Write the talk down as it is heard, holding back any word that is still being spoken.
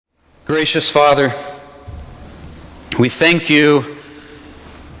Gracious Father, we thank you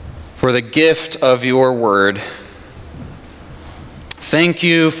for the gift of your word. Thank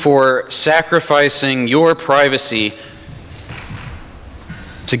you for sacrificing your privacy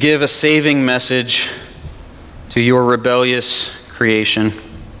to give a saving message to your rebellious creation.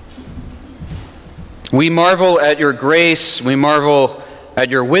 We marvel at your grace, we marvel at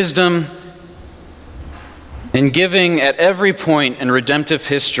your wisdom in giving at every point in redemptive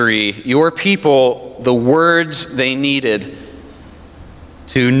history your people the words they needed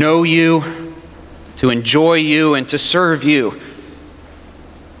to know you, to enjoy you, and to serve you.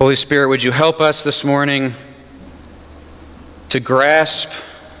 Holy Spirit, would you help us this morning to grasp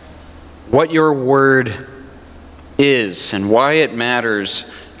what your word is and why it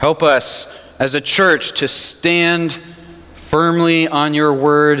matters. Help us as a church to stand firmly on your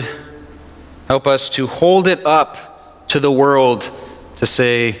word. Help us to hold it up to the world to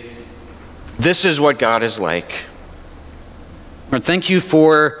say, this is what God is like. Lord, thank you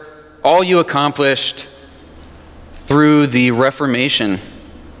for all you accomplished through the Reformation.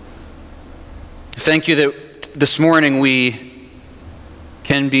 Thank you that this morning we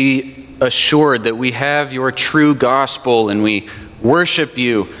can be assured that we have your true gospel and we worship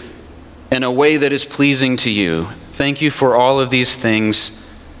you in a way that is pleasing to you. Thank you for all of these things.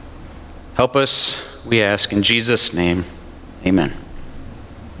 Help us, we ask, in Jesus' name. Amen.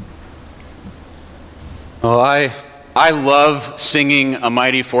 Well, I love singing A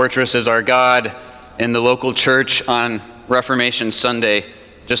Mighty Fortress Is Our God in the local church on Reformation Sunday.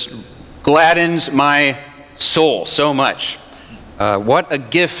 Just gladdens my soul so much. What a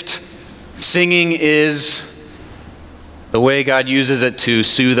gift singing is, the way God uses it to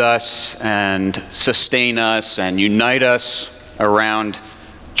soothe us and sustain us and unite us around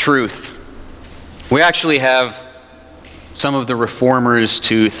truth. We actually have some of the reformers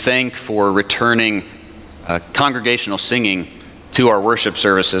to thank for returning congregational singing to our worship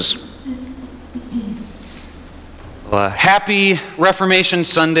services. Happy Reformation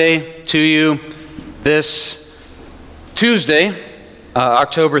Sunday to you. This Tuesday,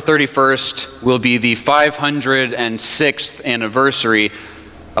 October 31st, will be the 506th anniversary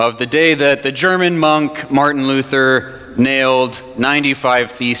of the day that the German monk Martin Luther nailed 95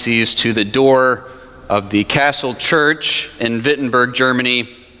 theses to the door of the Castle Church in Wittenberg, Germany,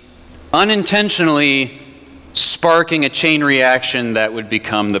 unintentionally sparking a chain reaction that would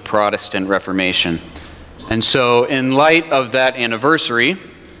become the Protestant Reformation. And so, in light of that anniversary,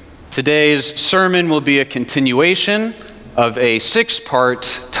 today's sermon will be a continuation of a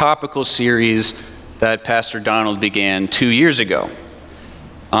 6-part topical series that Pastor Donald began 2 years ago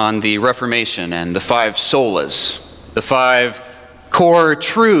on the Reformation and the 5 solas, the 5 core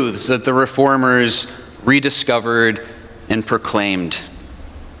truths that the Reformers rediscovered and proclaimed.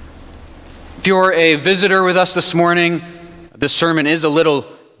 If you're a visitor with us this morning, this sermon is a little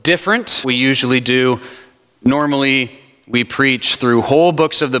different. We usually do. Normally, we preach through whole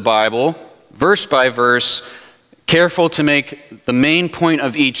books of the Bible, verse by verse, careful to make the main point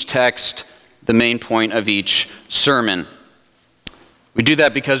of each text the main point of each sermon. We do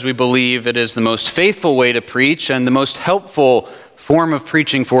that because we believe it is the most faithful way to preach and the most helpful form of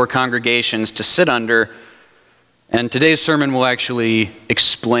preaching for congregations to sit under. And today's sermon will actually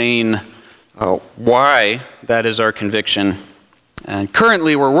explain why that is our conviction. And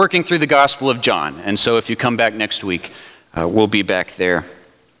currently, we're working through the Gospel of John. And so if you come back next week, we'll be back there.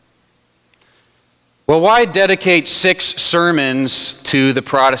 Well, why dedicate 6 sermons to the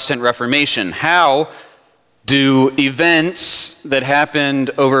Protestant Reformation? How do events that happened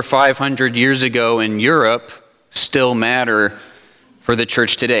over 500 years ago in Europe still matter for the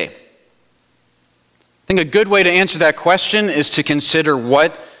church today? I think a good way to answer that question is to consider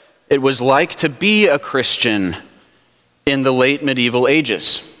what it was like to be a Christian in the late medieval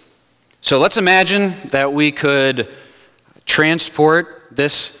ages. So let's imagine that we could transport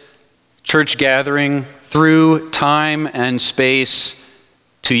this church gathering through time and space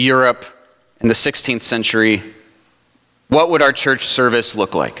to Europe in the 16th century. What would our church service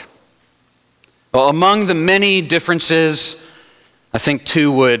look like? Well, among the many differences, I think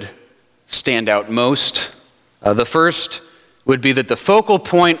 2 would stand out most. The first would be that the focal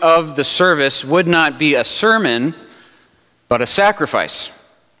point of the service would not be a sermon, but a sacrifice.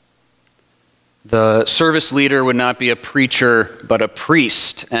 The service leader would not be a preacher, but a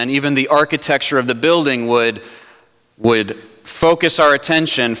priest. And even the architecture of the building would focus our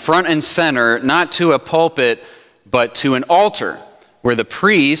attention front and center, not to a pulpit, but to an altar, where the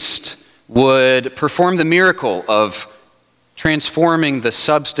priest would perform the miracle of transforming the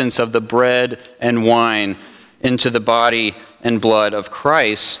substance of the bread and wine into the body and blood of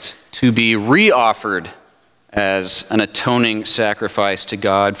Christ to be re-offered as an atoning sacrifice to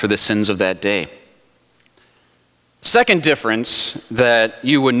God for the sins of that day. Second difference that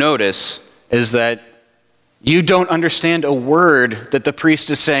you would notice is that you don't understand a word that the priest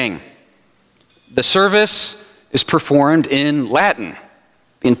is saying. The service is performed in Latin.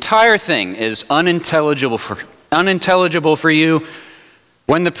 The entire thing is unintelligible for you.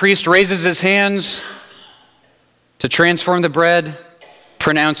 When the priest raises his hands to transform the bread,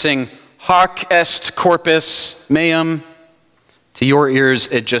 pronouncing hoc est corpus meum, to your ears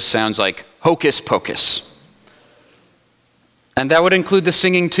it just sounds like hocus pocus. And that would include the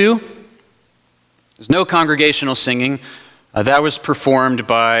singing too. There's no congregational singing. That was performed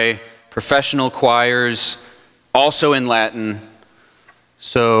by professional choirs, also in Latin.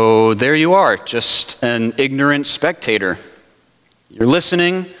 So there you are, just an ignorant spectator. You're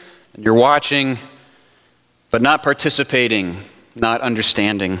listening and you're watching, but not participating, not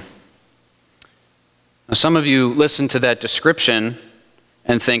understanding. Now, some of you listen to that description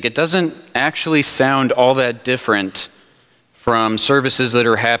and think it doesn't actually sound all that different from services that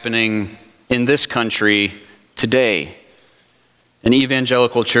are happening in this country today in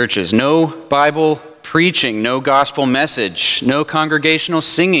evangelical churches. No Bible preaching, no gospel message, no congregational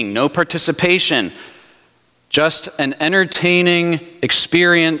singing, no participation, just an entertaining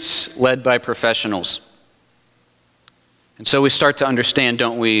experience led by professionals. And so we start to understand,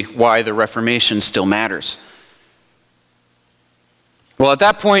 don't we, why the Reformation still matters. Well, at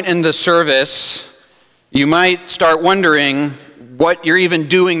that point in the service, you might start wondering what you're even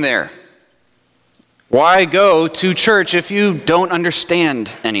doing there. Why go to church if you don't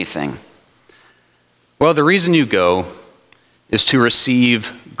understand anything? Well, the reason you go is to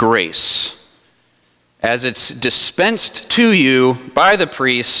receive grace, as it's dispensed to you by the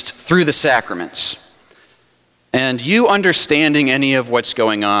priest through the sacraments. And you understanding any of what's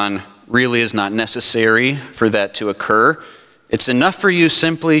going on really is not necessary for that to occur. It's enough for you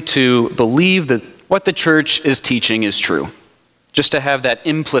simply to believe that what the church is teaching is true. Just to have that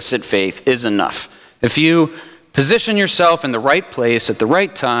implicit faith is enough. If you position yourself in the right place at the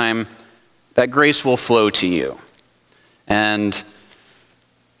right time, that grace will flow to you. And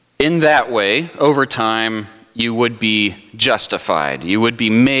in that way, over time, you would be justified. You would be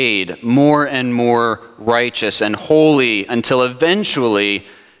made more and more righteous and holy until eventually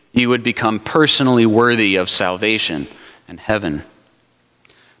you would become personally worthy of salvation and heaven.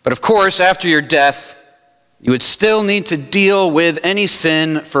 But of course, after your death, you would still need to deal with any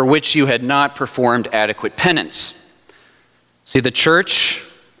sin for which you had not performed adequate penance. See, the church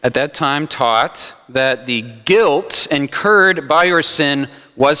at that time taught that the guilt incurred by your sin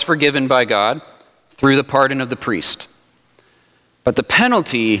was forgiven by God through the pardon of the priest. But the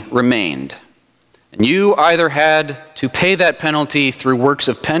penalty remained. And you either had to pay that penalty through works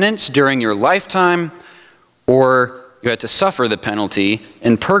of penance during your lifetime, or you had to suffer the penalty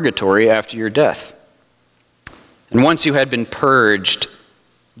in purgatory after your death. And once you had been purged,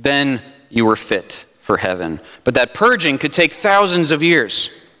 then you were fit for heaven. But that purging could take thousands of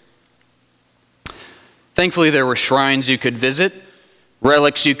years. Thankfully, there were shrines you could visit,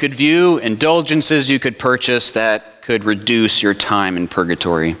 relics you could view, indulgences you could purchase that could reduce your time in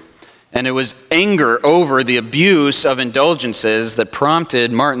purgatory. And it was anger over the abuse of indulgences that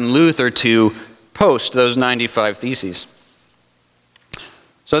prompted Martin Luther to post those 95 Theses.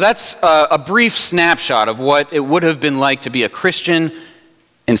 So that's a brief snapshot of what it would have been like to be a Christian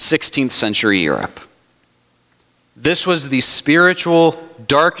in 16th century Europe. This was the spiritual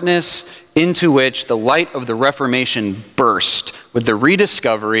darkness into which the light of the Reformation burst with the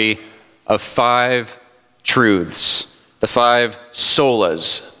rediscovery of 5 truths, the 5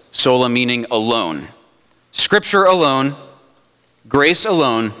 solas, sola meaning alone. Scripture alone, grace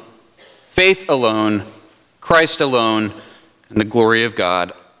alone, faith alone, Christ alone, and the glory of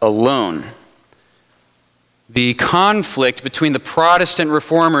God alone. The conflict between the Protestant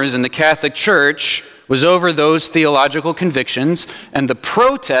reformers and the Catholic Church was over those theological convictions, and the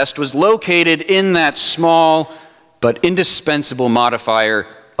protest was located in that small but indispensable modifier,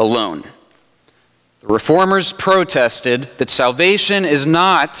 alone. The reformers protested that salvation is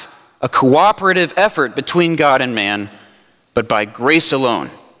not a cooperative effort between God and man, but by grace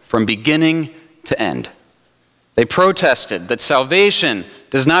alone, from beginning to end. They protested that salvation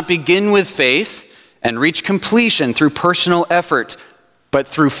does not begin with faith and reach completion through personal effort, but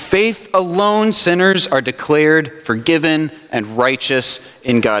through faith alone, sinners are declared forgiven and righteous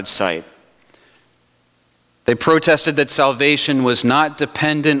in God's sight. They protested that salvation was not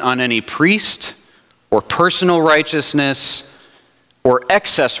dependent on any priest or personal righteousness or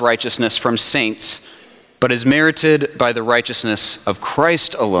excess righteousness from saints, but is merited by the righteousness of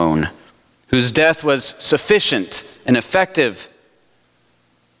Christ alone, whose death was sufficient and effective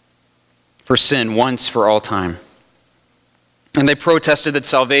for sin once for all time. And they protested that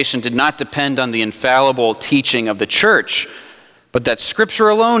salvation did not depend on the infallible teaching of the church, but that Scripture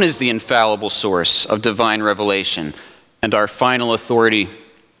alone is the infallible source of divine revelation and our final authority.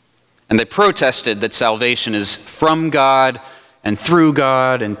 And they protested that salvation is from God and through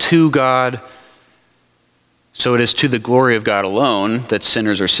God and to God. So it is to the glory of God alone that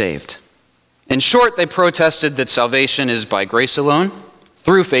sinners are saved. In short, they protested that salvation is by grace alone,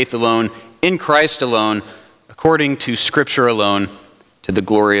 through faith alone, in Christ alone, according to Scripture alone, to the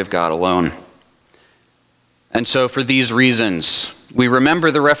glory of God alone. And so for these reasons, we remember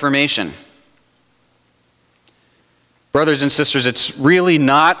the Reformation. Brothers and sisters, it's really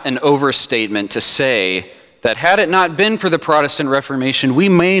not an overstatement to say that had it not been for the Protestant Reformation, we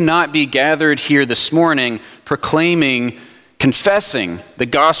may not be gathered here this morning proclaiming, confessing the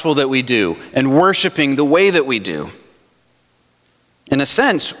gospel that we do and worshiping the way that we do. In a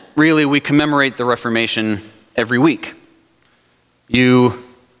sense, really, we commemorate the Reformation every week. You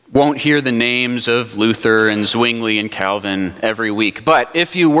won't hear the names of Luther and Zwingli and Calvin every week. But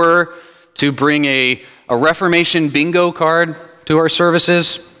if you were to bring a Reformation bingo card to our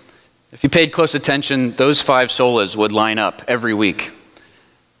services, if you paid close attention, those 5 solas would line up every week.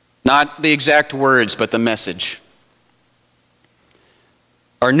 Not the exact words, but the message.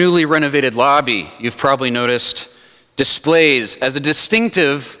 Our newly renovated lobby, you've probably noticed, displays as a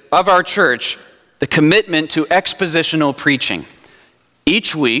distinctive of our church the commitment to expositional preaching.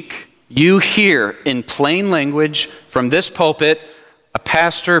 Each week, you hear in plain language from this pulpit a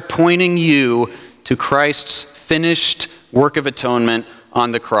pastor pointing you to Christ's finished work of atonement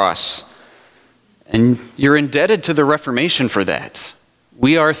on the cross. And you're indebted to the Reformation for that.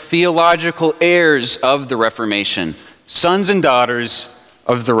 We are theological heirs of the Reformation, sons and daughters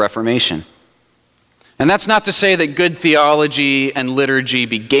of the Reformation. And that's not to say that good theology and liturgy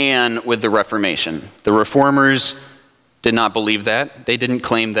began with the Reformation. The Reformers did not believe that. They didn't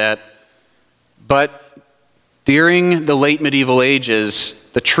claim that. But during the late medieval ages,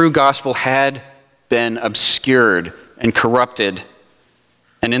 the true gospel had been obscured and corrupted.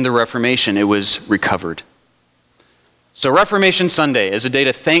 And in the Reformation, it was recovered. So Reformation Sunday is a day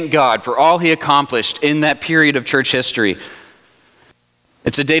to thank God for all he accomplished in that period of church history.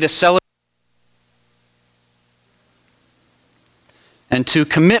 It's a day to celebrate and to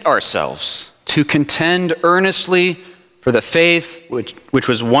commit ourselves to contend earnestly for the faith which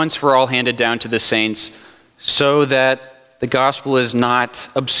was once for all handed down to the saints, so that the gospel is not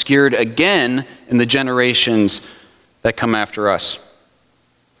obscured again in the generations that come after us.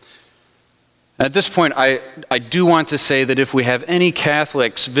 At this point, I do want to say that if we have any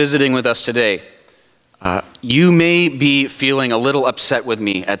Catholics visiting with us today, you may be feeling a little upset with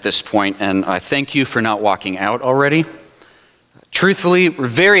me at this point, and I thank you for not walking out already. Truthfully, we're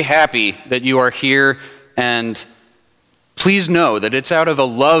very happy that you are here, and please know that it's out of a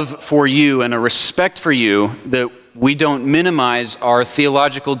love for you and a respect for you that we don't minimize our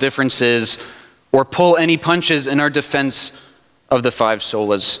theological differences or pull any punches in our defense of the 5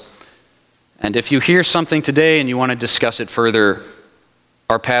 solas. And if you hear something today and you want to discuss it further,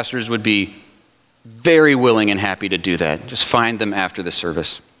 our pastors would be very willing and happy to do that. Just find them after the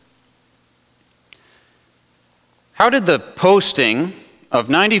service. How did the posting of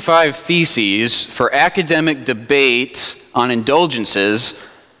 95 theses for academic debate on indulgences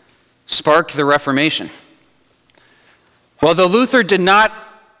spark the Reformation? Well, though Luther did not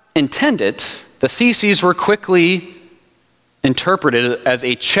intend it, the theses were quickly interpreted as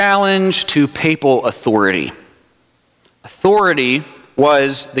a challenge to papal authority. Authority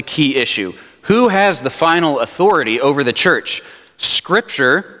was the key issue. Who has the final authority over the church?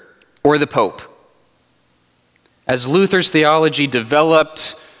 Scripture or the Pope? As Luther's theology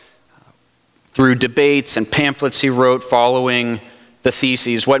developed through debates and pamphlets he wrote following the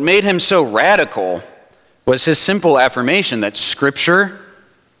theses, what made him so radical was his simple affirmation that Scripture,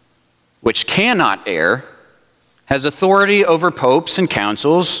 which cannot err, has authority over popes and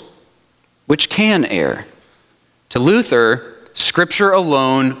councils, which can err. To Luther, Scripture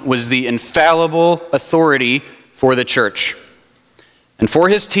alone was the infallible authority for the church. And for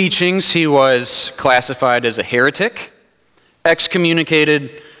his teachings, he was classified as a heretic,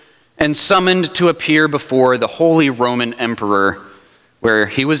 excommunicated, and summoned to appear before the Holy Roman Emperor, where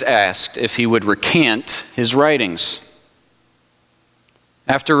he was asked if he would recant his writings.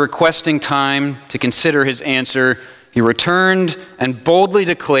 After requesting time to consider his answer, he returned and boldly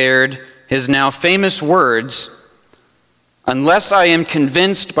declared his now famous words, unless I am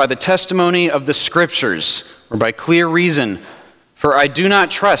convinced by the testimony of the Scriptures or by clear reason. For I do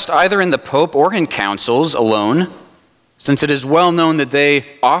not trust either in the Pope or in councils alone, since it is well known that they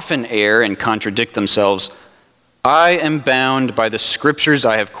often err and contradict themselves. I am bound by the Scriptures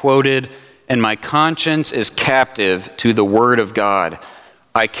I have quoted, and my conscience is captive to the Word of God.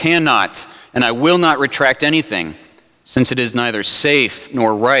 I cannot and I will not retract anything, since it is neither safe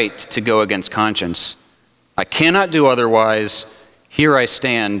nor right to go against conscience. I cannot do otherwise. Here I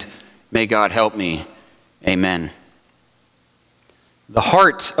stand. May God help me. Amen. The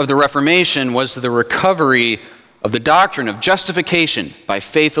heart of the Reformation was the recovery of the doctrine of justification by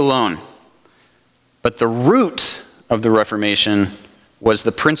faith alone. But the root of the Reformation was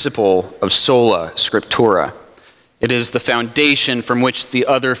the principle of sola scriptura. It is the foundation from which the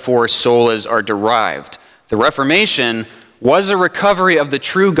other four solas are derived. The Reformation was a recovery of the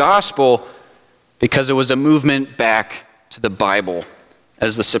true gospel because it was a movement back to the Bible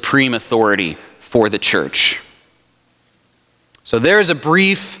as the supreme authority for the church. So there is a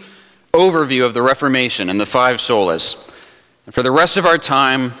brief overview of the Reformation and the five solas. And for the rest of our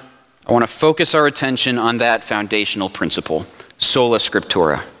time, I want to focus our attention on that foundational principle, sola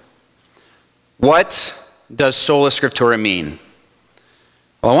scriptura. What does sola scriptura mean?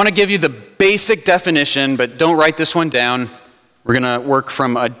 Well, I want to give you the basic definition, but don't write this one down. We're going to work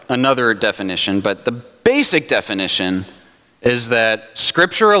from another definition, but the basic definition is that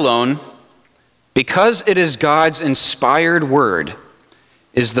Scripture alone, because it is God's inspired word,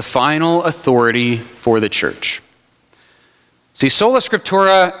 is the final authority for the church. See, sola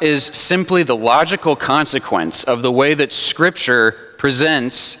scriptura is simply the logical consequence of the way that Scripture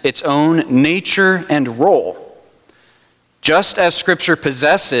presents its own nature and role. Just as Scripture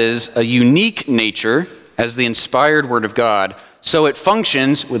possesses a unique nature as the inspired Word of God, so it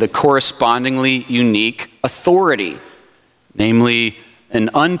functions with a correspondingly unique authority, namely an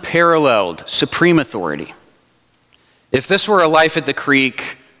unparalleled supreme authority. If this were a Life at the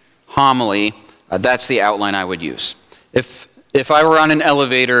Creek homily, that's the outline I would use. If I were on an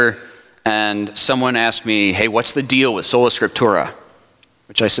elevator and someone asked me, hey, what's the deal with sola scriptura?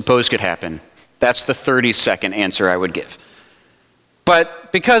 Which I suppose could happen. That's the 30-second answer I would give.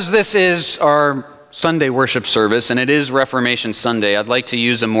 But because this is our Sunday worship service, and it is Reformation Sunday, I'd like to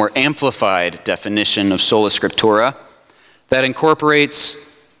use a more amplified definition of sola scriptura that incorporates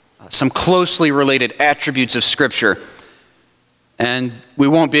some closely related attributes of Scripture. And we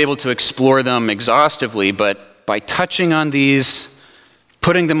won't be able to explore them exhaustively, but by touching on these,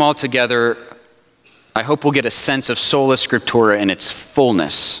 putting them all together, I hope we'll get a sense of sola scriptura in its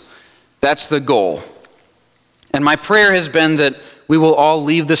fullness. That's the goal. And my prayer has been that we will all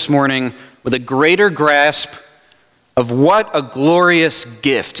leave this morning with a greater grasp of what a glorious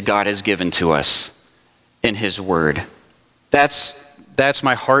gift God has given to us in His Word. That's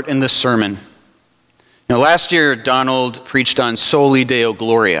my heart in this sermon. Last year, Donald preached on Soli Deo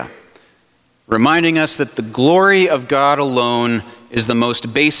Gloria, reminding us that the glory of God alone is the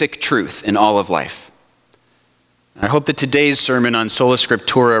most basic truth in all of life. I hope that today's sermon on sola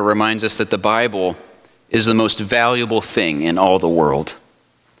scriptura reminds us that the Bible is the most valuable thing in all the world.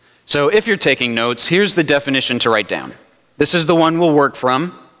 So if you're taking notes, here's the definition to write down. This is the one we'll work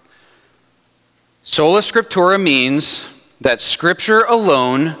from. Sola scriptura means that Scripture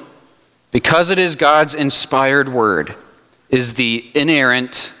alone, because it is God's inspired word, is the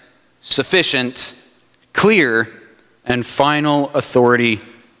inerrant, sufficient, clear, and final authority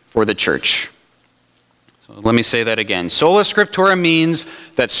for the church. So let me say that again. Sola scriptura means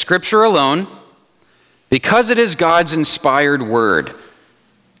that Scripture alone, because it is God's inspired word,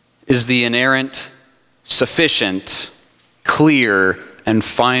 is the inerrant, sufficient, clear, and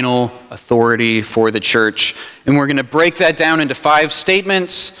final authority for the church. And we're going to break that down into 5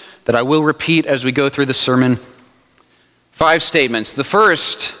 statements that I will repeat as we go through the sermon. 5 statements. The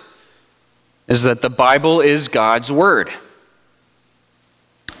first is that the Bible is God's word.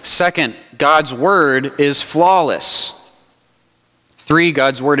 Second, God's word is flawless. 3,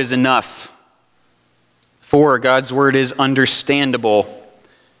 God's word is enough. 4, God's word is understandable.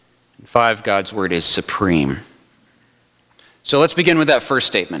 And 5, God's word is supreme. So let's begin with that first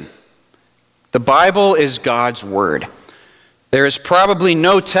statement. The Bible is God's word. There is probably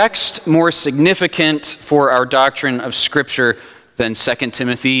no text more significant for our doctrine of Scripture than 2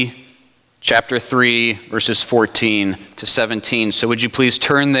 Timothy chapter 3, verses 14 to 17. So would you please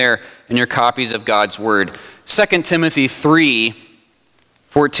turn there in your copies of God's word. 2 Timothy 3,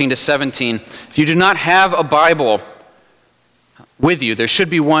 14 to 17. If you do not have a Bible with you, there should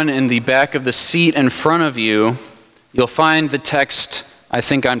be one in the back of the seat in front of you. You'll find the text, I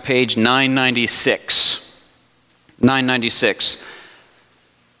think, on page 996. 996.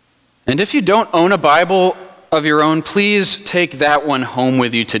 And if you don't own a Bible of your own, please take that one home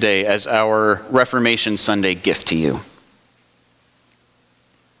with you today as our Reformation Sunday gift to you.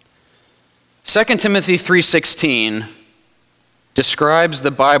 2 Timothy 3:16 describes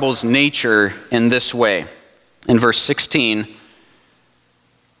the Bible's nature in this way. In verse 16,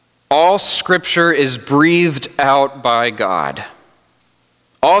 all Scripture is breathed out by God.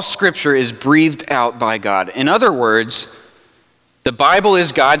 All Scripture is breathed out by God. In other words, the Bible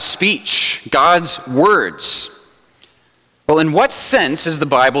is God's speech, God's words. Well, in what sense is the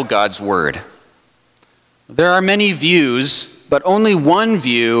Bible God's word? There are many views, but only one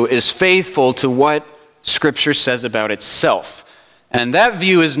view is faithful to what Scripture says about itself. And that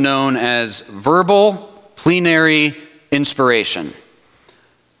view is known as verbal plenary inspiration.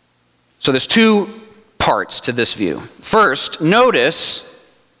 So there's two parts to this view. First, notice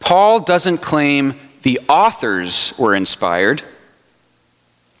Paul doesn't claim the authors were inspired.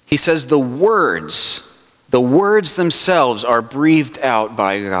 He says the words themselves are breathed out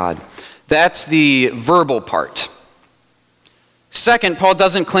by God. That's the verbal part. Second, Paul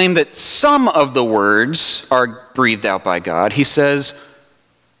doesn't claim that some of the words are breathed out by God. He says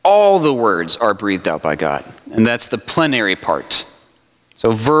all the words are breathed out by God. And that's the plenary part.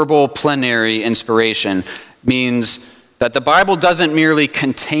 So verbal plenary inspiration means that the Bible doesn't merely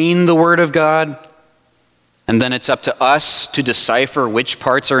contain the Word of God, and then it's up to us to decipher which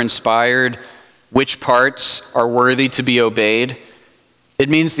parts are inspired, which parts are worthy to be obeyed. It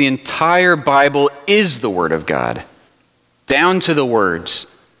means the entire Bible is the Word of God, down to the words.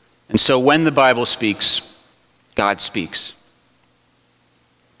 And so when the Bible speaks, God speaks.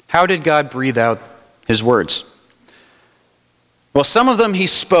 How did God breathe out his words? Well, some of them he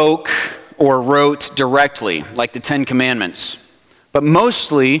spoke or wrote directly, like the Ten Commandments. But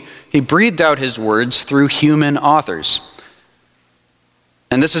mostly, he breathed out his words through human authors.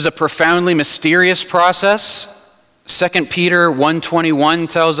 And this is a profoundly mysterious process. 2 Peter 1:21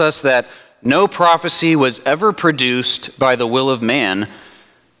 tells us that no prophecy was ever produced by the will of man,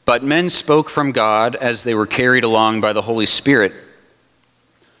 but men spoke from God as they were carried along by the Holy Spirit.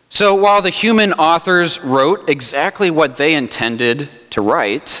 So while the human authors wrote exactly what they intended to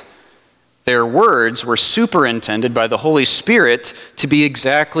write, their words were superintended by the Holy Spirit to be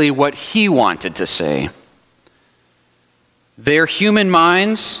exactly what he wanted to say. Their human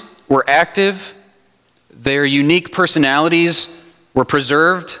minds were active, their unique personalities were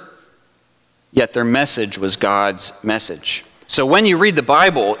preserved, yet their message was God's message. So when you read the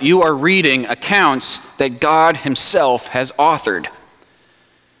Bible, you are reading accounts that God himself has authored.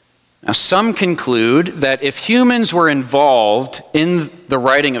 Now, some conclude that if humans were involved in the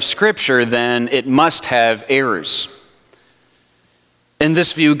writing of Scripture, then it must have errors. In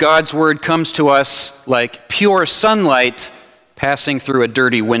this view, God's word comes to us like pure sunlight passing through a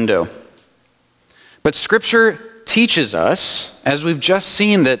dirty window. But Scripture teaches us, as we've just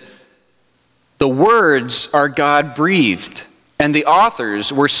seen, that the words are God-breathed, and the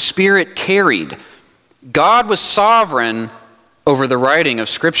authors were Spirit-carried. God was sovereign over the writing of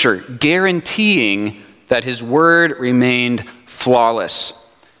Scripture, guaranteeing that his word remained flawless.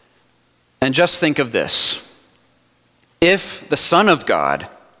 And just think of this. If the Son of God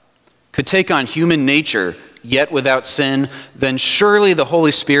could take on human nature, yet without sin, then surely the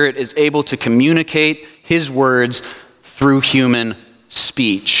Holy Spirit is able to communicate his words through human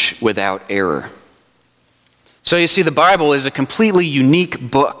speech without error. So you see, the Bible is a completely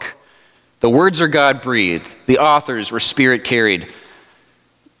unique book. The words are God-breathed. The authors were Spirit-carried.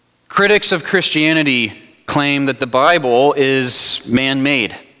 Critics of Christianity claim that the Bible is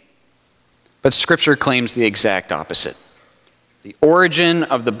man-made. But Scripture claims the exact opposite. The origin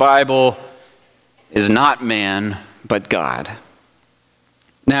of the Bible is not man, but God.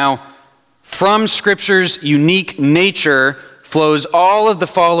 Now, from Scripture's unique nature flows all of the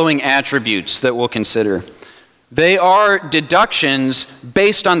following attributes that we'll consider. They are deductions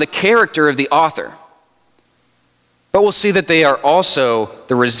based on the character of the author. But we'll see that they are also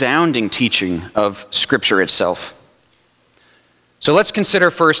the resounding teaching of Scripture itself. So let's consider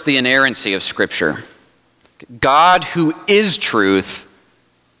first the inerrancy of Scripture. God, who is truth,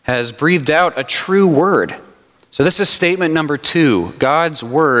 has breathed out a true word. So this is statement number 2. God's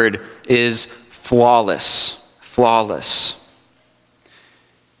word is flawless. Flawless.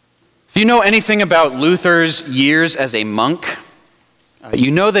 If you know anything about Luther's years as a monk, you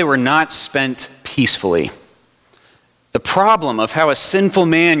know they were not spent peacefully. The problem of how a sinful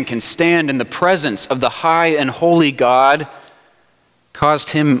man can stand in the presence of the high and holy God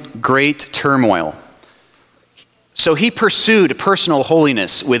caused him great turmoil. So he pursued personal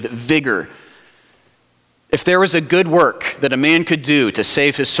holiness with vigor. If there was a good work that a man could do to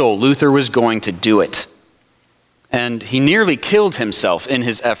save his soul, Luther was going to do it. And he nearly killed himself in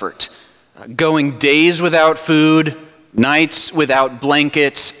his effort, going days without food, nights without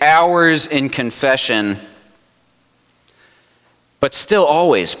blankets, hours in confession, but still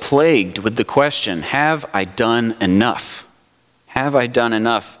always plagued with the question, have I done enough? Have I done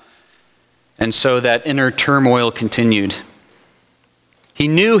enough? And so that inner turmoil continued. He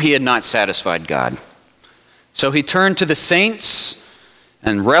knew he had not satisfied God. So he turned to the saints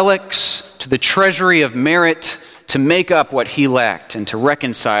and relics, to the treasury of merit, to make up what he lacked and to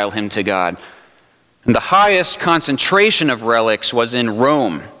reconcile him to God. And the highest concentration of relics was in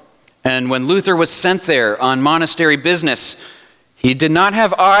Rome. And when Luther was sent there on monastery business, he did not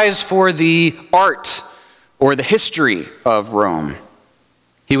have eyes for the art or the history of Rome.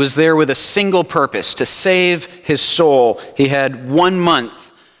 He was there with a single purpose, to save his soul. He had 1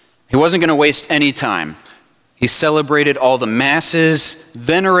 month. He wasn't going to waste any time. He celebrated all the masses,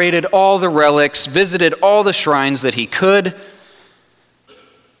 venerated all the relics, visited all the shrines that he could.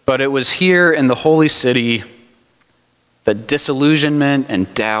 But it was here in the holy city that disillusionment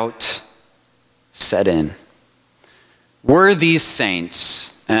and doubt set in. Were these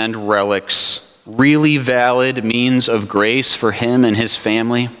saints and relics really valid means of grace for him and his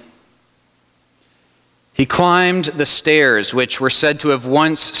family? He climbed the stairs, which were said to have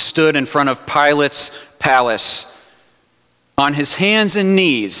once stood in front of Pilate's palace, on his hands and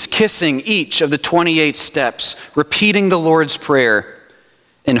knees, kissing each of the 28 steps, repeating the Lord's Prayer,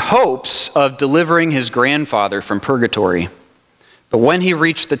 in hopes of delivering his grandfather from purgatory. But when he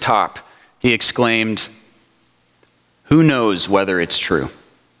reached the top, he exclaimed, "Who knows whether it's true?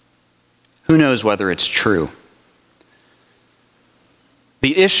 Who knows whether it's true?"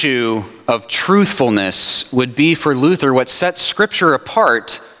 The issue of truthfulness would be for Luther what sets Scripture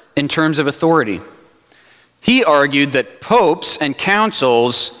apart in terms of authority. He argued that popes and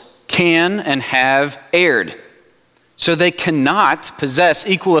councils can and have erred, so they cannot possess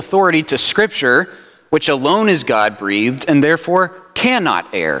equal authority to Scripture, which alone is God-breathed and therefore cannot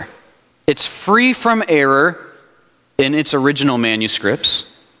err. It's free from error in its original manuscripts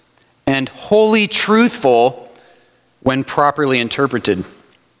and wholly truthful when properly interpreted.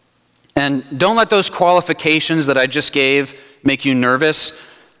 And don't let those qualifications that I just gave make you nervous.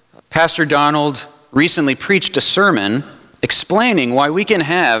 Pastor Donald recently preached a sermon explaining why we can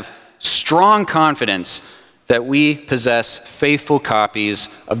have strong confidence that we possess faithful copies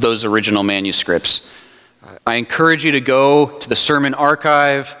of those original manuscripts. I encourage you to go to the sermon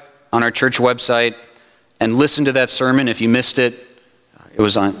archive on our church website and listen to that sermon if you missed it. It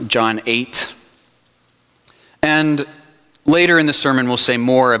was on John 8. And later in the sermon, we'll say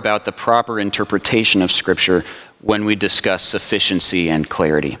more about the proper interpretation of Scripture when we discuss sufficiency and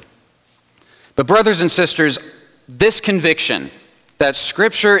clarity. But brothers and sisters, this conviction that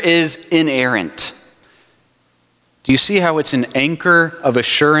Scripture is inerrant, do you see how it's an anchor of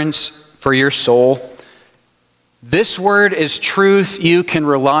assurance for your soul? This word is truth you can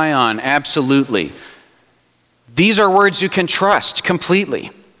rely on, absolutely. These are words you can trust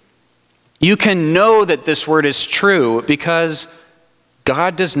completely. You can know that this word is true because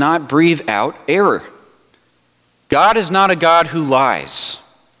God does not breathe out error. God is not a God who lies.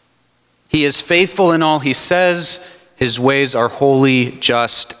 He is faithful in all he says. His ways are holy,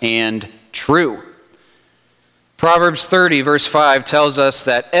 just, and true. Proverbs 30, verse 5 tells us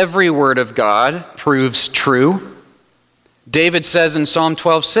that every word of God proves true. David says in Psalm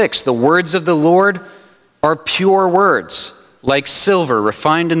 12:6, the words of the Lord are pure words, like silver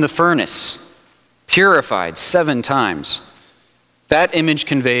refined in the furnace, purified 7 times. That image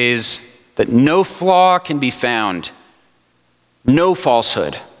conveys that no flaw can be found, no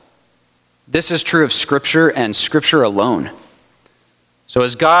falsehood. This is true of Scripture and Scripture alone. So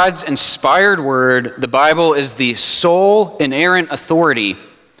as God's inspired word, the Bible is the sole inerrant authority,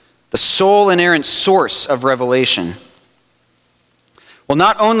 the sole inerrant source of revelation. Well,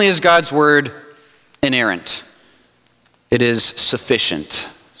 not only is God's word inerrant, it is sufficient.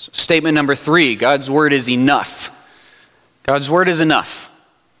 Statement number 3, God's word is enough. God's word is enough.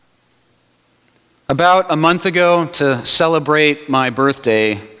 About a month ago, to celebrate my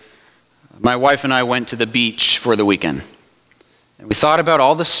birthday, my wife and I went to the beach for the weekend. And we thought about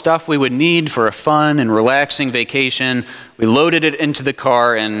all the stuff we would need for a fun and relaxing vacation. We loaded it into the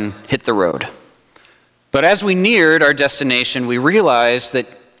car and hit the road. But as we neared our destination, we realized that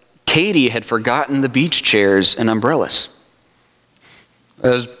Katie had forgotten the beach chairs and umbrellas. It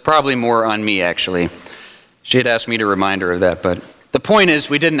was probably more on me, actually. She had asked me to remind her of that, but the point is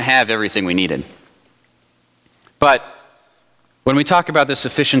we didn't have everything we needed. But when we talk about the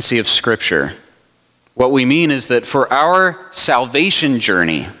sufficiency of Scripture, What we mean is that for our salvation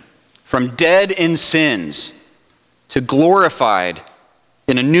journey, from dead in sins to glorified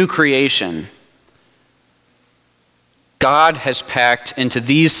in a new creation, God has packed into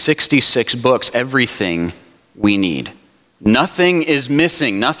these 66 books everything we need. Nothing is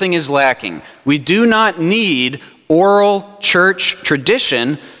missing, nothing is lacking. We do not need oral church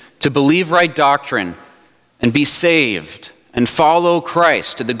tradition to believe right doctrine and be saved and follow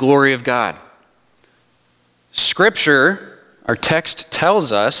Christ to the glory of God. Scripture, our text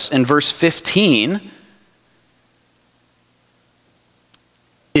tells us in verse 15,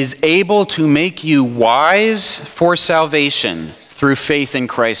 is able to make you wise for salvation through faith in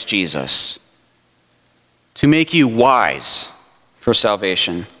Christ Jesus. To make you wise for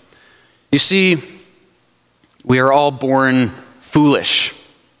salvation. You see, we are all born foolish.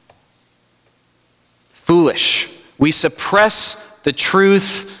 Foolish. We suppress the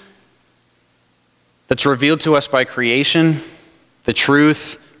truth that's revealed to us by creation, the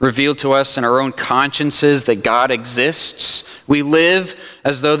truth revealed to us in our own consciences that God exists. We live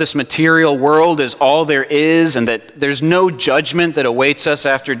as though this material world is all there is and that there's no judgment that awaits us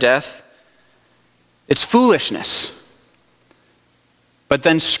after death. It's foolishness. But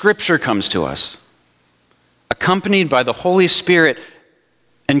then Scripture comes to us, accompanied by the Holy Spirit,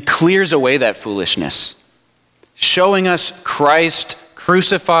 and clears away that foolishness, showing us Christ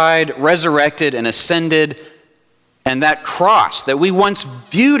crucified, resurrected, and ascended. And that cross that we once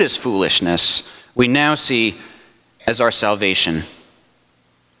viewed as foolishness, we now see as our salvation.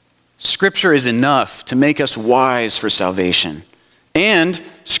 Scripture is enough to make us wise for salvation. And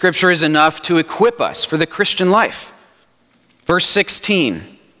Scripture is enough to equip us for the Christian life. Verse 16,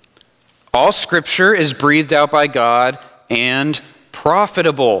 all Scripture is breathed out by God and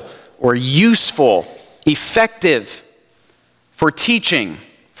profitable or useful, effective for teaching,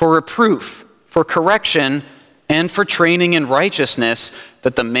 for reproof, for correction, and for training in righteousness,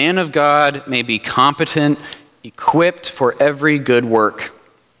 that the man of God may be competent, equipped for every good work.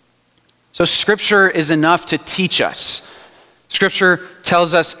 So Scripture is enough to teach us. Scripture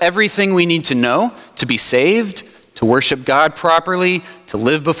tells us everything we need to know to be saved, to worship God properly, to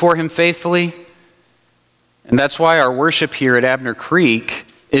live before Him faithfully. And that's why our worship here at Abner Creek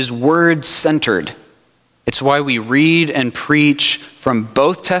is word-centered. It's why we read and preach from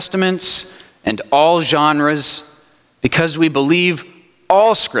both testaments and all genres, because we believe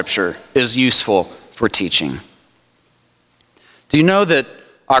all Scripture is useful for teaching. Do you know that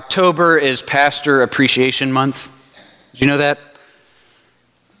October is Pastor Appreciation Month? Did you know that?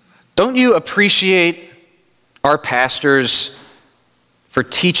 Don't you appreciate our pastors for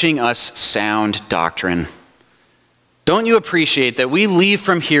teaching us sound doctrine? Don't you appreciate that we leave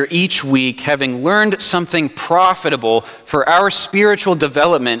from here each week having learned something profitable for our spiritual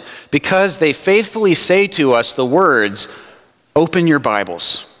development because they faithfully say to us the words, open your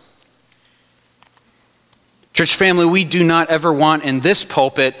Bibles. Church family, we do not ever want in this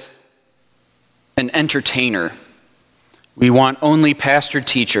pulpit an entertainer. We want only pastor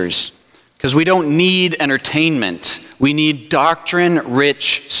teachers because we don't need entertainment. We need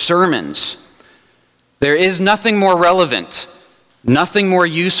doctrine-rich sermons. There is nothing more relevant, nothing more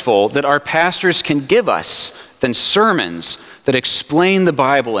useful that our pastors can give us than sermons that explain the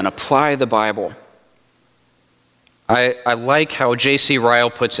Bible and apply the Bible. I like how J.C. Ryle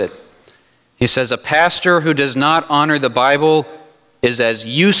puts it. He says, a pastor who does not honor the Bible is as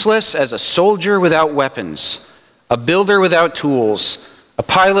useless as a soldier without weapons, a builder without tools, a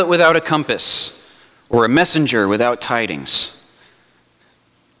pilot without a compass, or a messenger without tidings.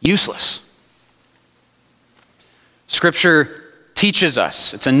 Useless. Scripture teaches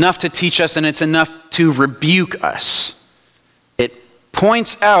us. It's enough to teach us, and it's enough to rebuke us. It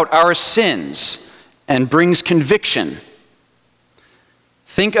points out our sins and brings conviction.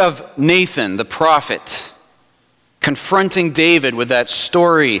 Think of Nathan, the prophet, confronting David with that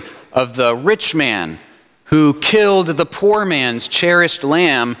story of the rich man who killed the poor man's cherished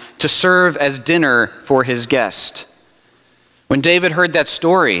lamb to serve as dinner for his guest. When David heard that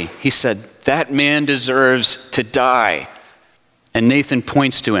story, he said, that man deserves to die. And Nathan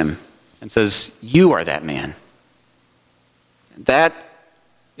points to him and says, you are that man. That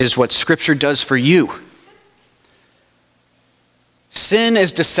is what Scripture does for you. Sin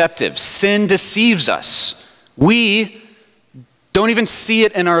is deceptive. Sin deceives us. We don't even see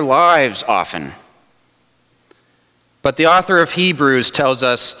it in our lives often. But the author of Hebrews tells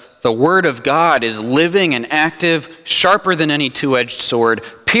us the Word of God is living and active, sharper than any two-edged sword,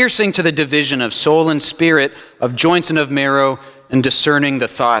 piercing to the division of soul and spirit, of joints and of marrow, and discerning the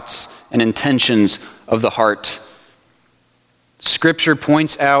thoughts and intentions of the heart. Scripture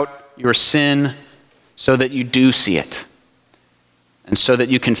points out your sin so that you do see it. And so that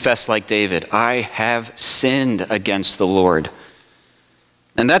you confess like David, I have sinned against the Lord.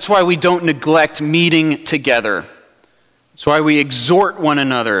 And that's why we don't neglect meeting together. That's why we exhort one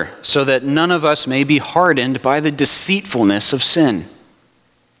another, so that none of us may be hardened by the deceitfulness of sin.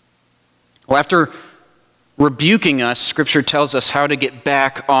 Well, after rebuking us, Scripture tells us how to get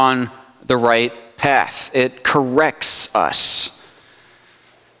back on the right path. It corrects us.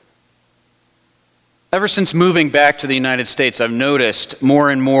 Ever since moving back to the United States, I've noticed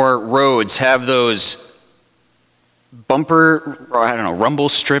more and more roads have those rumble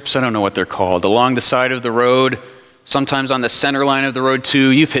strips, I don't know what they're called, along the side of the road, sometimes on the center line of the road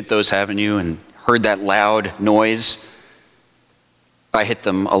too. You've hit those, haven't you, and heard that loud noise? I hit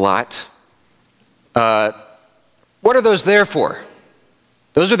them a lot. What are those there for?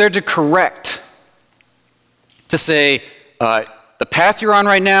 Those are there to correct, to say, the path you're on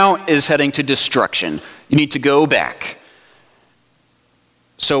right now is heading to destruction. You need to go back.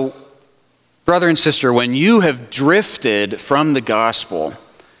 So, brother and sister, when you have drifted from the gospel,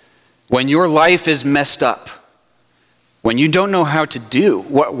 when your life is messed up, when you don't know how to do,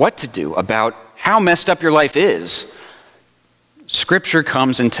 what to do about how messed up your life is, Scripture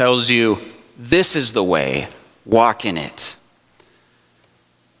comes and tells you, this is the way, walk in it.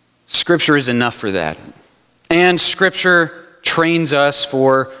 Scripture is enough for that. And Scripture trains us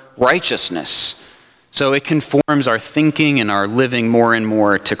for righteousness. So it conforms our thinking and our living more and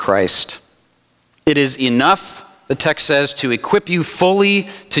more to Christ. It is enough, the text says, to equip you fully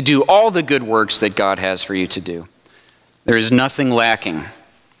to do all the good works that God has for you to do. There is nothing lacking.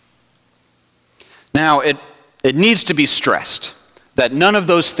 Now, it needs to be stressed that none of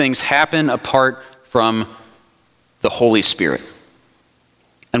those things happen apart from the Holy Spirit.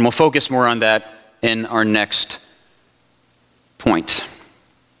 And we'll focus more on that in our next point.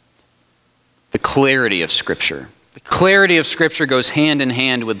 The clarity of Scripture. The clarity of Scripture goes hand in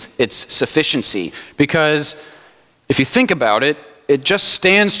hand with its sufficiency, because if you think about it, it just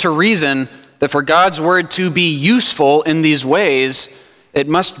stands to reason that for God's word to be useful in these ways, it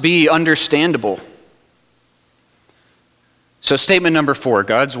must be understandable. So statement number 4,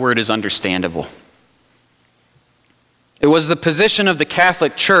 God's word is understandable. It was the position of the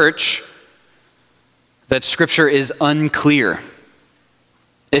Catholic Church that Scripture is unclear.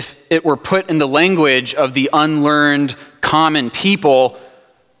 If it were put in the language of the unlearned common people,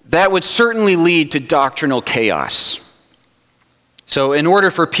 that would certainly lead to doctrinal chaos. So in order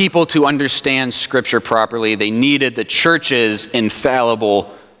for people to understand Scripture properly, they needed the Church's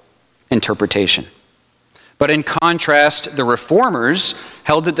infallible interpretation. But in contrast, the Reformers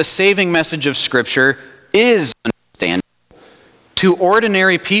held that the saving message of Scripture is understandable to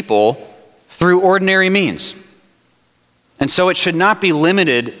ordinary people through ordinary means. And so it should not be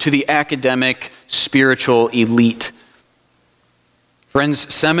limited to the academic, spiritual elite.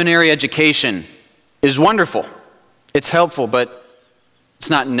 Friends, seminary education is wonderful. It's helpful, but it's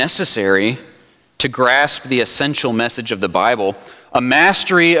not necessary to grasp the essential message of the Bible. A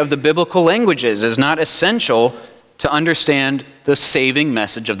mastery of the biblical languages is not essential to understand the saving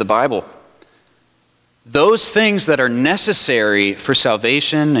message of the Bible. Those things that are necessary for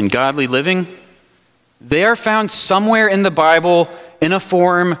salvation and godly living, they are found somewhere in the Bible in a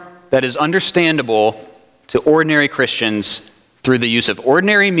form that is understandable to ordinary Christians through the use of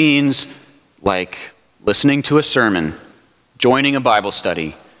ordinary means like listening to a sermon, joining a Bible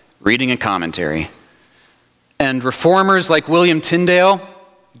study, reading a commentary. And reformers like William Tyndale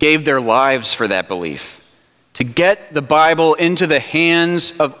gave their lives for that belief, to get the Bible into the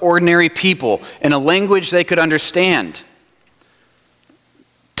hands of ordinary people in a language they could understand.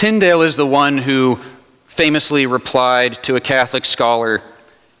 Tyndale is the one who famously replied to a Catholic scholar,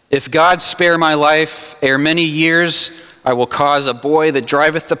 "If God spare my life, ere many years, I will cause a boy that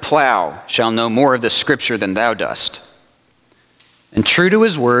driveth the plow shall know more of the Scripture than thou dost." And true to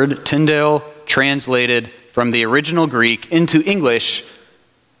his word, Tyndale translated from the original Greek into English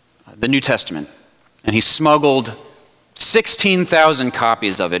the New Testament. And he smuggled 16,000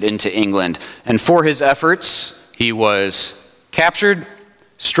 copies of it into England. And for his efforts, he was captured,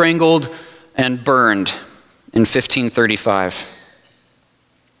 strangled, and burned in 1535.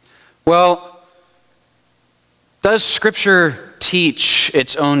 Well, does Scripture teach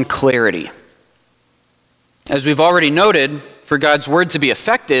its own clarity? As we've already noted, for God's word to be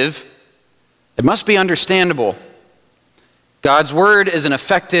effective, it must be understandable. God's word is an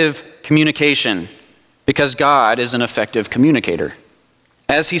effective communication because God is an effective communicator.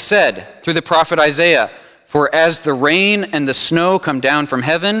 As he said through the prophet Isaiah, "For as the rain and the snow come down from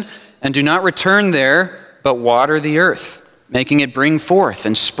heaven and do not return there, but water the earth, making it bring forth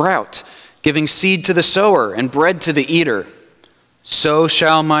and sprout, giving seed to the sower and bread to the eater. So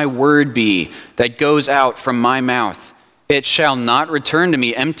shall my word be that goes out from my mouth. It shall not return to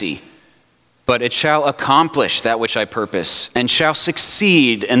me empty, but it shall accomplish that which I purpose, and shall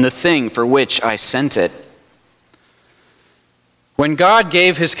succeed in the thing for which I sent it." When God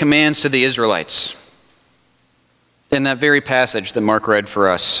gave his commands to the Israelites, in that very passage that Mark read for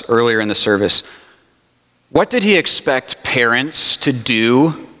us earlier in the service, what did he expect parents to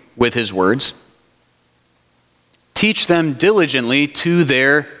do with his words? Teach them diligently to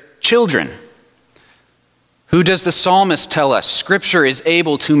their children. Who does the psalmist tell us Scripture is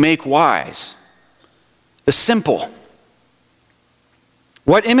able to make wise? The simple.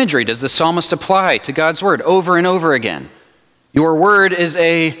 What imagery does the psalmist apply to God's word over and over again? Your word is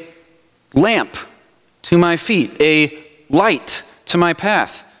a lamp to my feet, a light to my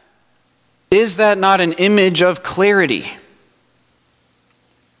path. Is that not an image of clarity?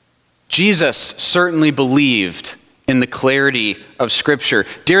 Jesus certainly believed in the clarity of Scripture.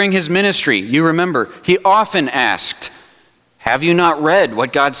 During his ministry, you remember, he often asked, "Have you not read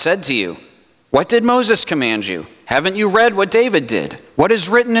what God said to you? What did Moses command you? Haven't you read what David did? What is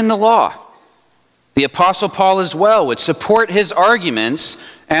written in the law?" The Apostle Paul as well would support his arguments,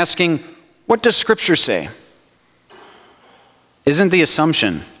 asking, "What does Scripture say?" Isn't the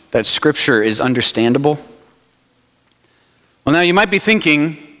assumption that Scripture is understandable? Well, now you might be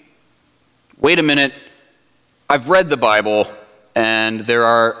thinking, wait a minute, I've read the Bible, and there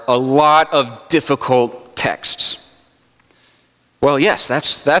are a lot of difficult texts. Well, yes,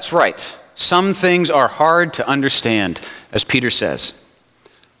 that's right. Some things are hard to understand, as Peter says.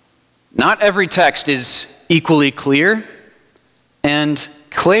 Not every text is equally clear, and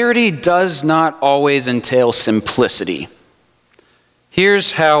clarity does not always entail simplicity.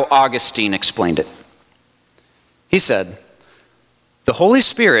 Here's how Augustine explained it. He said, "The Holy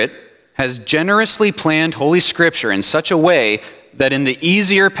Spirit has generously planned Holy Scripture in such a way that in the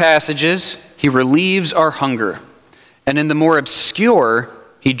easier passages he relieves our hunger, and in the more obscure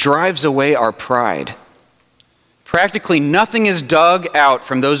he drives away our pride. Practically nothing is dug out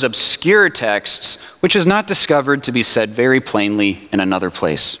from those obscure texts which is not discovered to be said very plainly in another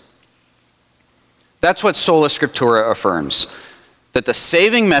place." That's what Sola Scriptura affirms, that the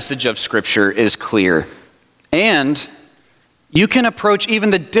saving message of Scripture is clear, and you can approach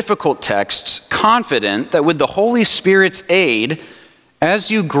even the difficult texts confident that with the Holy Spirit's aid,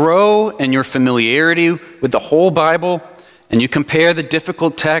 as you grow in your familiarity with the whole Bible and you compare the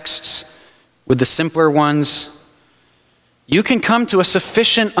difficult texts with the simpler ones, you can come to a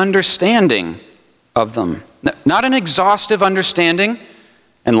sufficient understanding of them. Not an exhaustive understanding,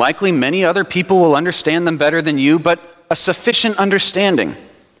 and likely many other people will understand them better than you, but a sufficient understanding.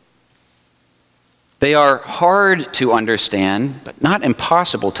 They are hard to understand, but not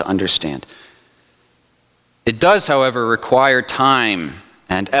impossible to understand. It does, however, require time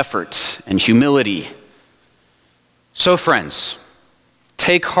and effort and humility. So, friends,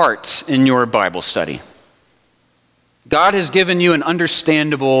 take heart in your Bible study. God has given you an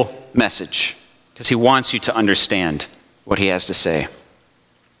understandable message because he wants you to understand what he has to say.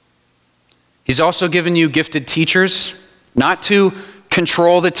 He's also given you gifted teachers, not to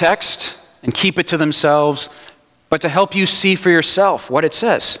control the text and keep it to themselves, but to help you see for yourself what it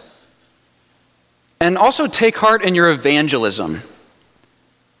says. And also take heart in your evangelism.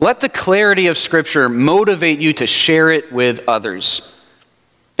 Let the clarity of Scripture motivate you to share it with others.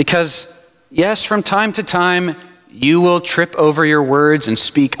 Because, yes, from time to time, you will trip over your words and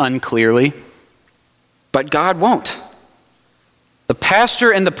speak unclearly, but God won't. The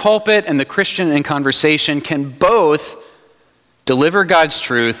pastor in the pulpit and the Christian in conversation can both deliver God's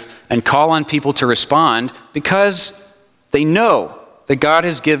truth and call on people to respond because they know that God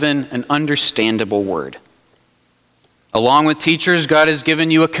has given an understandable word. Along with teachers, God has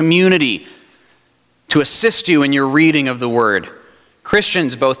given you a community to assist you in your reading of the word.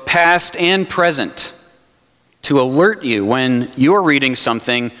 Christians, both past and present, to alert you when you're reading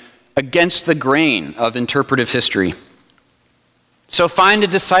something against the grain of interpretive history. So find a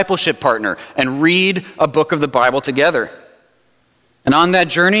discipleship partner and read a book of the Bible together. And on that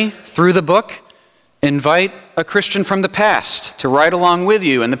journey through the book, invite a Christian from the past to ride along with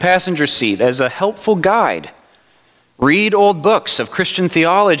you in the passenger seat as a helpful guide. Read old books of Christian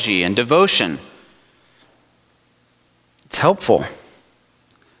theology and devotion. It's helpful.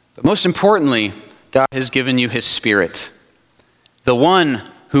 But most importantly, God has given you his Spirit. The one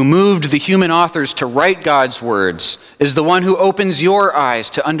who moved the human authors to write God's words is the one who opens your eyes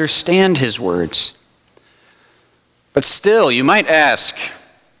to understand his words. But still, you might ask,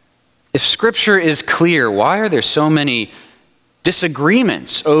 if Scripture is clear, why are there so many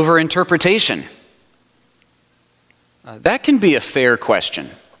disagreements over interpretation? That can be a fair question,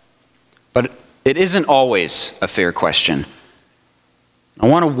 but it isn't always a fair question. I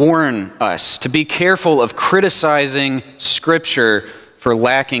want to warn us to be careful of criticizing Scripture for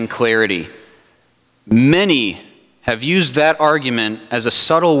lacking clarity. Many have used that argument as a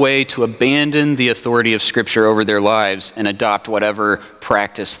subtle way to abandon the authority of Scripture over their lives and adopt whatever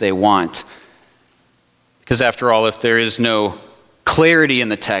practice they want. Because after all, if there is no clarity in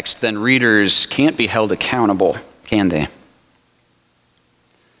the text, then readers can't be held accountable, can they?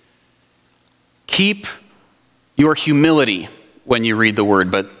 Keep your humility when you read the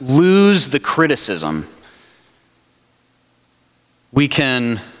Word, but lose the criticism. We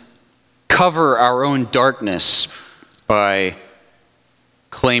can cover our own darkness by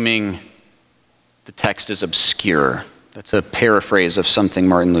claiming the text is obscure. That's a paraphrase of something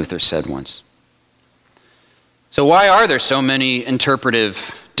Martin Luther said once. So why are there so many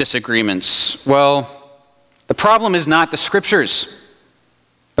interpretive disagreements? Well, the problem is not the Scriptures,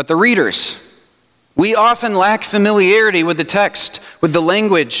 but the readers. We often lack familiarity with the text, with the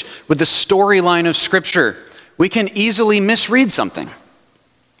language, with the storyline of Scripture. We can easily misread something.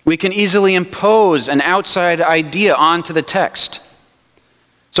 We can easily impose an outside idea onto the text.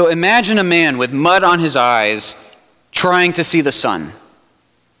 So imagine a man with mud on his eyes trying to see the sun.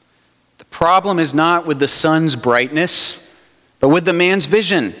 The problem is not with the sun's brightness, but with the man's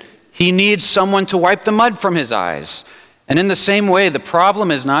vision. He needs someone to wipe the mud from his eyes. And in the same way, the problem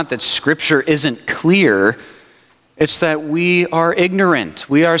is not that Scripture isn't clear, it's that we are ignorant,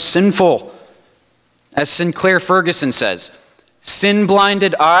 we are sinful. As Sinclair Ferguson says,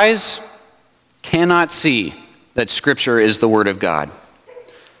 sin-blinded eyes cannot see that Scripture is the Word of God.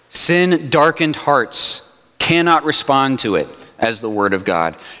 Sin-darkened hearts cannot respond to it as the Word of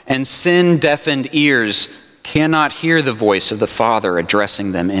God. And sin-deafened ears cannot hear the voice of the Father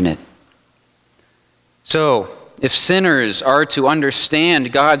addressing them in it. So, if sinners are to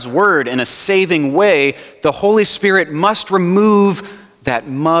understand God's Word in a saving way, the Holy Spirit must remove that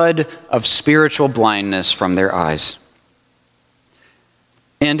mud of spiritual blindness from their eyes.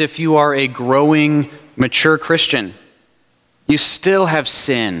 And if you are a growing, mature Christian, you still have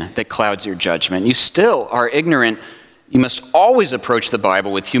sin that clouds your judgment. You still are ignorant. You must always approach the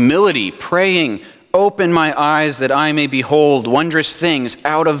Bible with humility, praying, "Open my eyes that I may behold wondrous things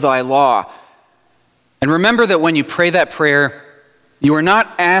out of thy law." And remember that when you pray that prayer, you are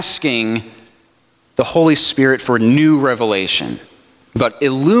not asking the Holy Spirit for new revelation, but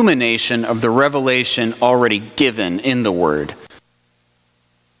illumination of the revelation already given in the Word.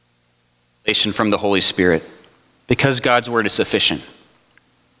 From the Holy Spirit, because God's Word is sufficient.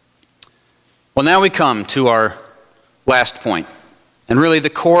 Well, now we come to our last point, and really the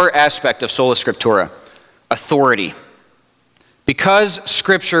core aspect of Sola Scriptura, authority. Because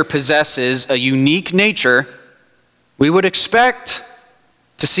Scripture possesses a unique nature, we would expect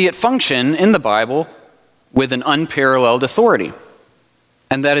to see it function in the Bible with an unparalleled authority.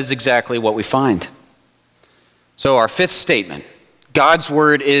 And that is exactly what we find. So our fifth statement, God's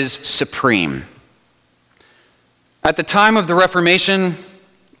Word is supreme. At the time of the Reformation,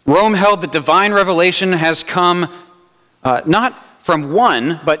 Rome held that divine revelation has come not from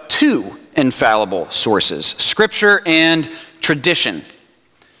one, but two infallible sources, Scripture and tradition.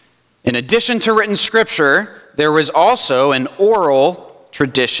 In addition to written Scripture, there was also an oral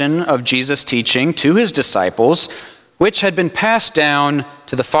tradition of Jesus' teaching to his disciples, which had been passed down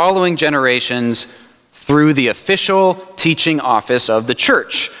to the following generations through the official teaching office of the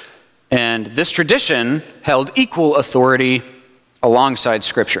church. And this tradition held equal authority alongside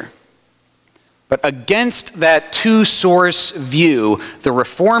Scripture. But against that two-source view, the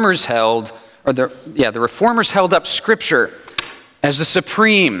Reformers held up Scripture as the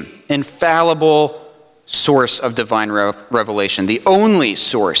supreme, infallible source of divine revelation, the only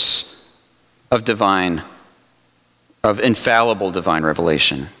source of infallible divine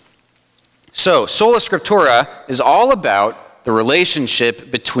revelation. So, Sola Scriptura is all about the relationship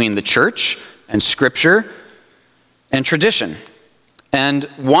between the church and Scripture and tradition. And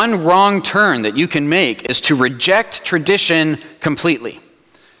one wrong turn that you can make is to reject tradition completely.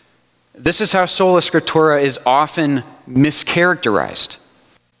 This is how Sola Scriptura is often mischaracterized,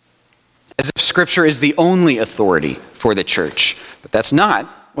 as if Scripture is the only authority for the church. But that's not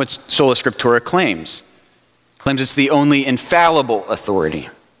what Sola Scriptura claims. It claims it's the only infallible authority.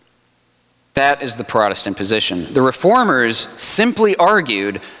 That is the Protestant position. The Reformers simply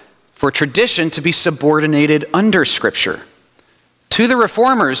argued for tradition to be subordinated under Scripture. To the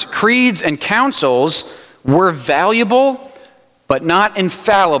Reformers, creeds and councils were valuable, but not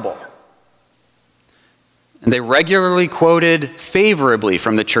infallible. And they regularly quoted favorably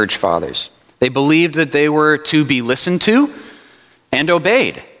from the church fathers. They believed that they were to be listened to and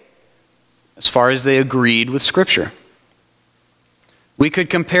obeyed as far as they agreed with Scripture. We could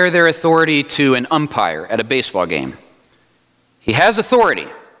compare their authority to an umpire at a baseball game. He has authority,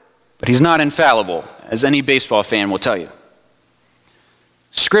 but he's not infallible, as any baseball fan will tell you.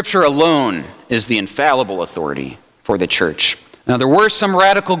 Scripture alone is the infallible authority for the church. Now, there were some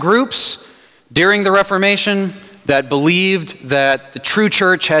radical groups during the Reformation that believed that the true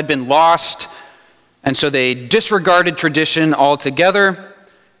church had been lost, and so they disregarded tradition altogether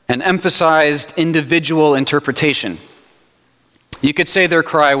and emphasized individual interpretation. You could say their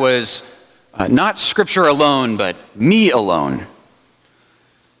cry was, not Scripture alone, but me alone.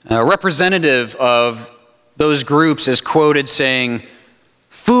 A representative of those groups is quoted saying,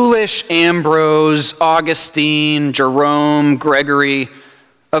 "Foolish Ambrose, Augustine, Jerome, Gregory,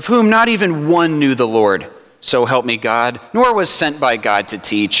 of whom not even one knew the Lord, so help me God, nor was sent by God to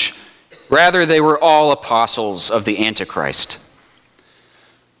teach. Rather, they were all apostles of the Antichrist."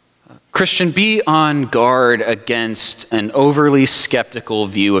 Christian, be on guard against an overly skeptical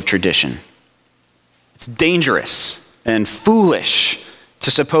view of tradition. It's dangerous and foolish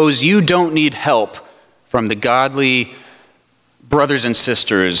to suppose you don't need help from the godly brothers and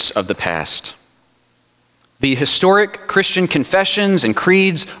sisters of the past. The historic Christian confessions and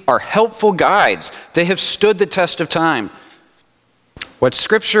creeds are helpful guides. They have stood the test of time. What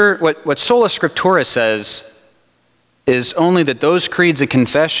Sola Scriptura says is only that those creeds and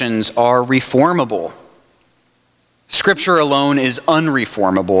confessions are reformable. Scripture alone is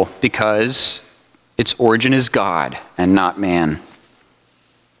unreformable because its origin is God and not man.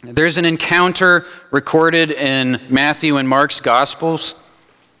 There's an encounter recorded in Matthew and Mark's Gospels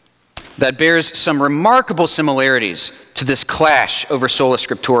that bears some remarkable similarities to this clash over Sola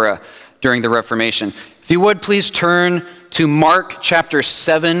Scriptura during the Reformation. If you would, please turn to Mark chapter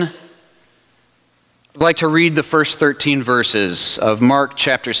 7. I'd like to read the first 13 verses of Mark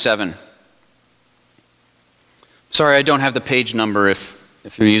chapter 7. Sorry, I don't have the page number if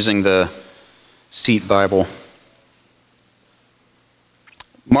you're using the Seat Bible.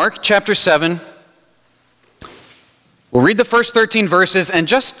 Mark chapter 7. We'll read the first 13 verses and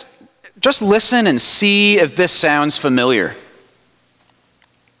just listen and see if this sounds familiar.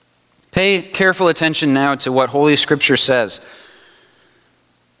 Pay careful attention now to what Holy Scripture says.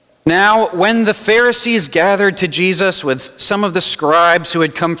 Now, when the Pharisees gathered to Jesus with some of the scribes who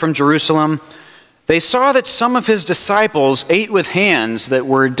had come from Jerusalem, they saw that some of his disciples ate with hands that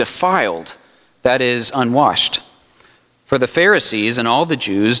were defiled, that is, unwashed. For the Pharisees and all the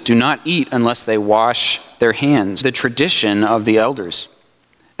Jews do not eat unless they wash their hands, the tradition of the elders.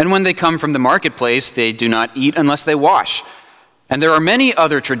 And when they come from the marketplace, they do not eat unless they wash. And there are many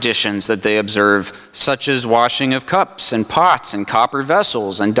other traditions that they observe, such as washing of cups and pots and copper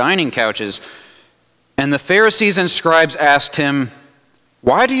vessels and dining couches. And the Pharisees and scribes asked him,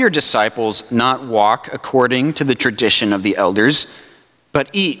 "Why do your disciples not walk according to the tradition of the elders, but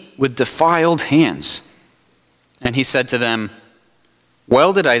eat with defiled hands?" And he said to them,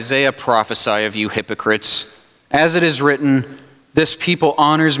 "Well did Isaiah prophesy of you hypocrites, as it is written, 'This people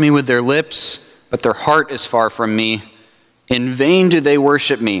honors me with their lips, but their heart is far from me. In vain do they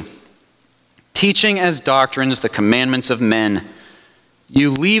worship me, teaching as doctrines the commandments of men.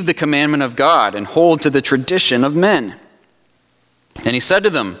 You leave the commandment of God and hold to the tradition of men.' And he said to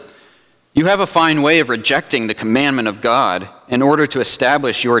them, 'You have a fine way of rejecting the commandment of God in order to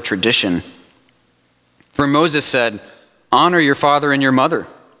establish your tradition. For Moses said, "Honor your father and your mother,"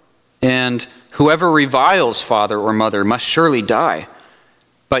 and whoever reviles father or mother must surely die.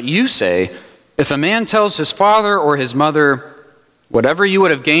 But you say, if a man tells his father or his mother, "Whatever you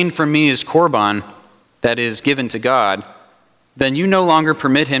would have gained from me is korban," that is, given to God, then you no longer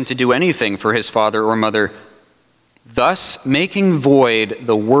permit him to do anything for his father or mother, thus making void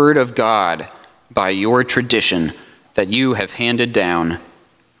the word of God by your tradition that you have handed down,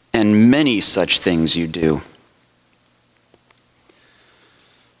 and many such things you do.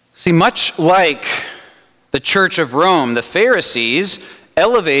 See, much like the Church of Rome, the Pharisees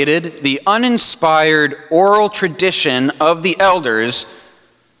elevated the uninspired oral tradition of the elders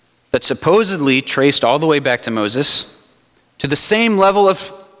that supposedly traced all the way back to Moses to the same level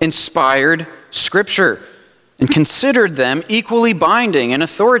of inspired scripture and considered them equally binding and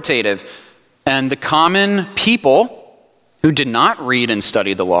authoritative. And the common people who did not read and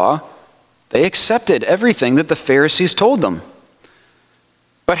study the law, they accepted everything that the Pharisees told them.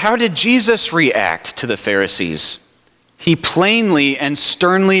 But how did Jesus react to the Pharisees? He plainly and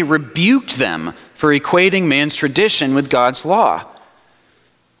sternly rebuked them for equating man's tradition with God's law.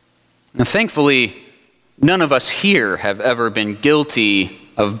 Now, thankfully, none of us here have ever been guilty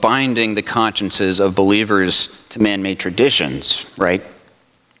of binding the consciences of believers to man-made traditions, right?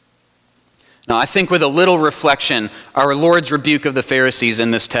 Now, I think with a little reflection, our Lord's rebuke of the Pharisees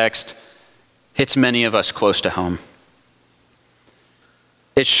in this text hits many of us close to home.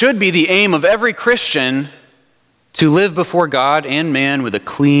 It should be the aim of every Christian to live before God and man with a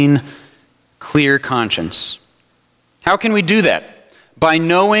clean, clear conscience. How can we do that? By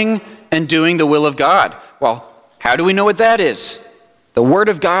knowing and doing the will of God. Well, how do we know what that is? The Word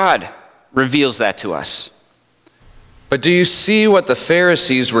of God reveals that to us. But do you see what the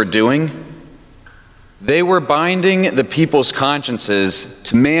Pharisees were doing? They were binding the people's consciences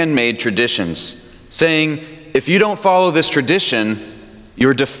to man-made traditions, saying, if you don't follow this tradition,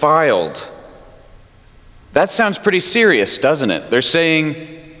 you're defiled. That sounds pretty serious, doesn't it? They're saying,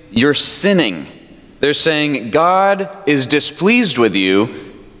 you're sinning. They're saying, God is displeased with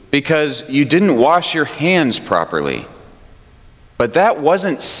you because you didn't wash your hands properly. But that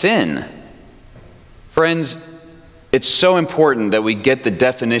wasn't sin. Friends, it's so important that we get the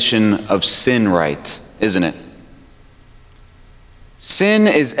definition of sin right, isn't it? Sin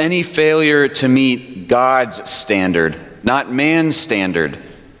is any failure to meet God's standard, not man's standard.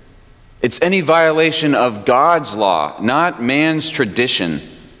 It's any violation of God's law, not man's tradition.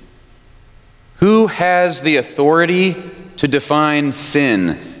 Who has the authority to define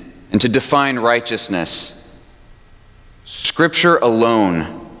sin and to define righteousness? Scripture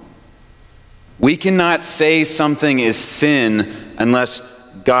alone. We cannot say something is sin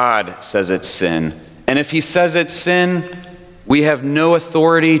unless God says it's sin. And if He says it's sin, we have no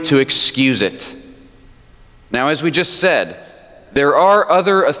authority to excuse it. Now, as we just said, there are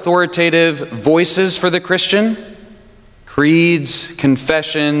other authoritative voices for the Christian: creeds,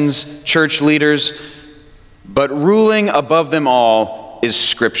 confessions, church leaders, but ruling above them all is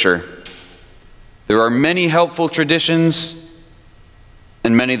Scripture. There are many helpful traditions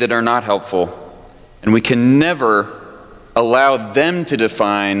and many that are not helpful, and we can never allow them to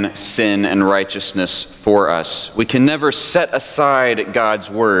define sin and righteousness for us. We can never set aside God's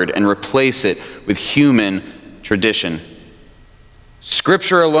word and replace it with human tradition.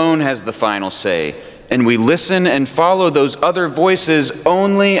 Scripture alone has the final say, and we listen and follow those other voices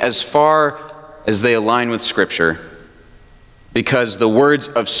only as far as they align with Scripture, because the words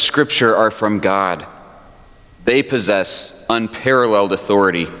of Scripture are from God. They possess unparalleled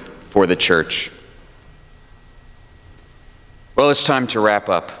authority for the church. Well, it's time to wrap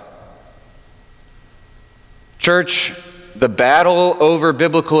up. Church, the battle over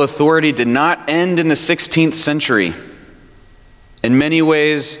biblical authority did not end in the 16th century. In many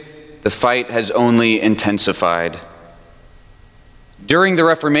ways, the fight has only intensified. During the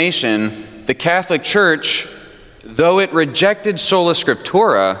Reformation, the Catholic Church, though it rejected sola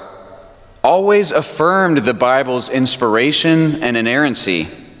scriptura, always affirmed the Bible's inspiration and inerrancy.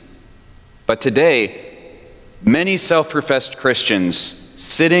 But today, many self-professed Christians,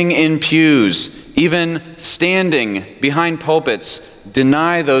 sitting in pews, even standing behind pulpits,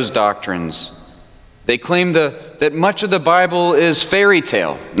 deny those doctrines. They claim that much of the Bible is fairy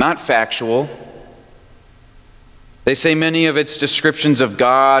tale, not factual. They say many of its descriptions of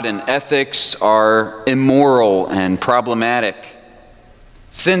God and ethics are immoral and problematic.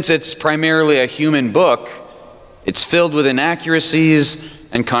 Since it's primarily a human book, it's filled with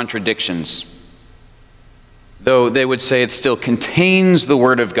inaccuracies and contradictions. Though they would say it still contains the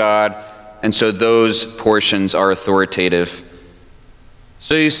Word of God, and so those portions are authoritative.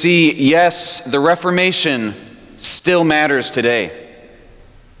 So you see, yes, the Reformation still matters today.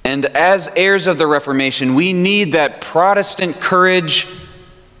 And as heirs of the Reformation, we need that Protestant courage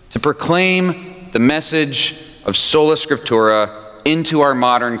to proclaim the message of sola scriptura into our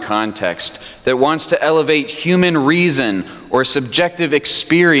modern context that wants to elevate human reason or subjective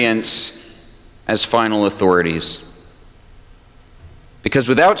experience as final authorities. Because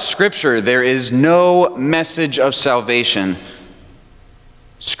without Scripture, there is no message of salvation.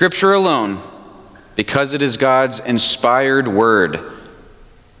 Scripture alone, because it is God's inspired word,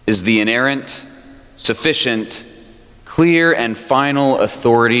 is the inerrant, sufficient, clear, and final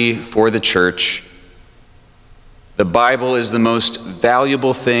authority for the church. The Bible is the most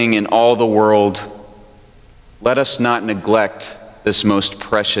valuable thing in all the world. Let us not neglect this most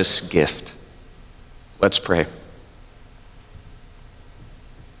precious gift. Let's pray.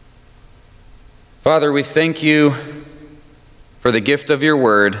 Father, we thank you for the gift of your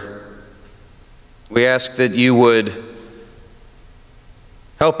word. We ask that you would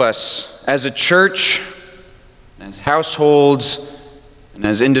help us as a church, as households, and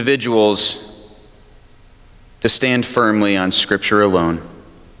as individuals to stand firmly on Scripture alone.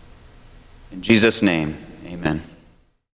 In Jesus' name. Amen.